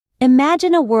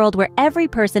Imagine a world where every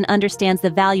person understands the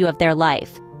value of their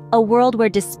life, a world where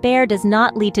despair does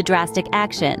not lead to drastic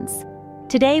actions.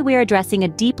 Today we are addressing a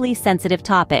deeply sensitive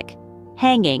topic: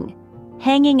 hanging.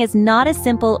 Hanging is not as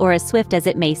simple or as swift as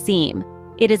it may seem.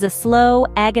 It is a slow,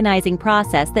 agonizing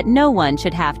process that no one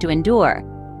should have to endure.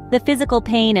 The physical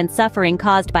pain and suffering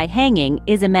caused by hanging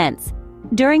is immense.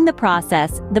 During the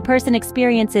process, the person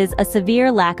experiences a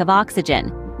severe lack of oxygen,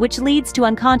 which leads to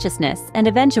unconsciousness and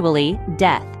eventually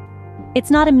death. It's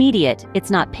not immediate,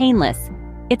 it's not painless.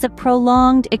 It's a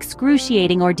prolonged,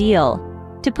 excruciating ordeal.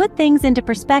 To put things into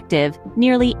perspective,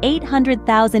 nearly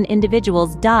 800,000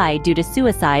 individuals die due to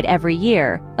suicide every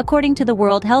year, according to the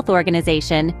World Health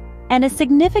Organization, and a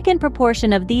significant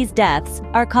proportion of these deaths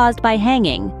are caused by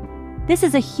hanging. This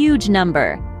is a huge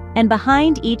number, and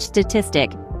behind each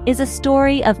statistic is a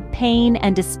story of pain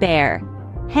and despair.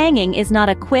 Hanging is not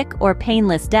a quick or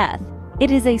painless death. It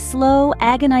is a slow,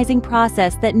 agonizing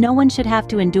process that no one should have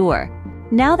to endure.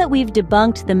 Now that we've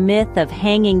debunked the myth of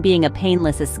hanging being a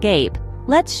painless escape,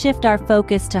 let's shift our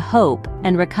focus to hope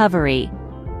and recovery.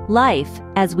 Life,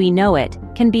 as we know it,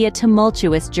 can be a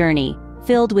tumultuous journey,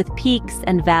 filled with peaks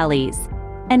and valleys.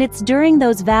 And it's during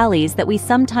those valleys that we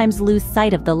sometimes lose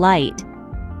sight of the light.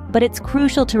 But it's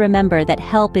crucial to remember that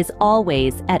help is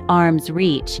always at arm's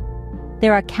reach.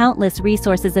 There are countless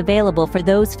resources available for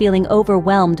those feeling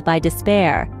overwhelmed by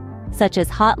despair, such as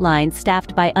hotlines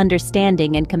staffed by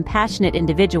understanding and compassionate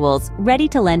individuals ready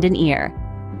to lend an ear.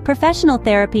 Professional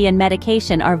therapy and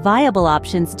medication are viable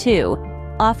options too,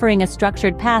 offering a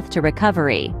structured path to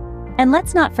recovery. And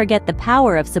let's not forget the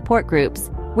power of support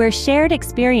groups, where shared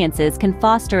experiences can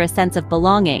foster a sense of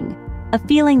belonging, a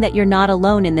feeling that you're not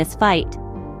alone in this fight.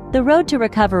 The road to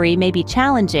recovery may be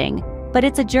challenging, but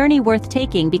it's a journey worth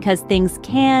taking because things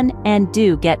can and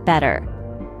do get better.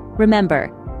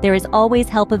 Remember, there is always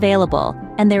help available,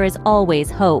 and there is always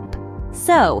hope.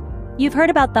 So, you've heard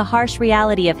about the harsh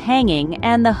reality of hanging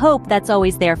and the hope that's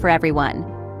always there for everyone.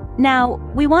 Now,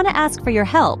 we want to ask for your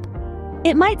help.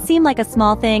 It might seem like a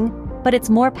small thing, but it's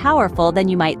more powerful than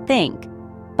you might think.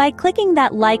 By clicking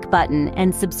that like button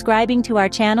and subscribing to our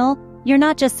channel, you're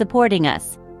not just supporting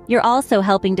us, you're also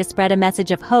helping to spread a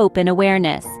message of hope and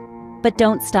awareness. But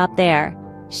don't stop there.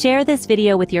 Share this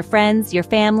video with your friends, your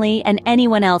family, and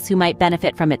anyone else who might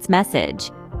benefit from its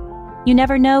message. You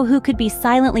never know who could be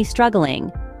silently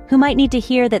struggling, who might need to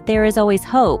hear that there is always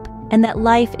hope and that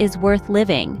life is worth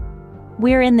living.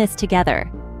 We're in this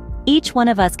together. Each one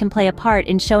of us can play a part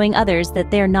in showing others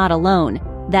that they're not alone,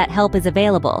 that help is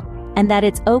available, and that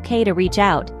it's okay to reach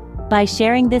out. By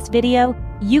sharing this video,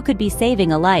 you could be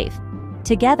saving a life.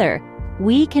 Together,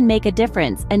 we can make a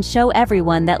difference and show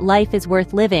everyone that life is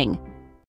worth living.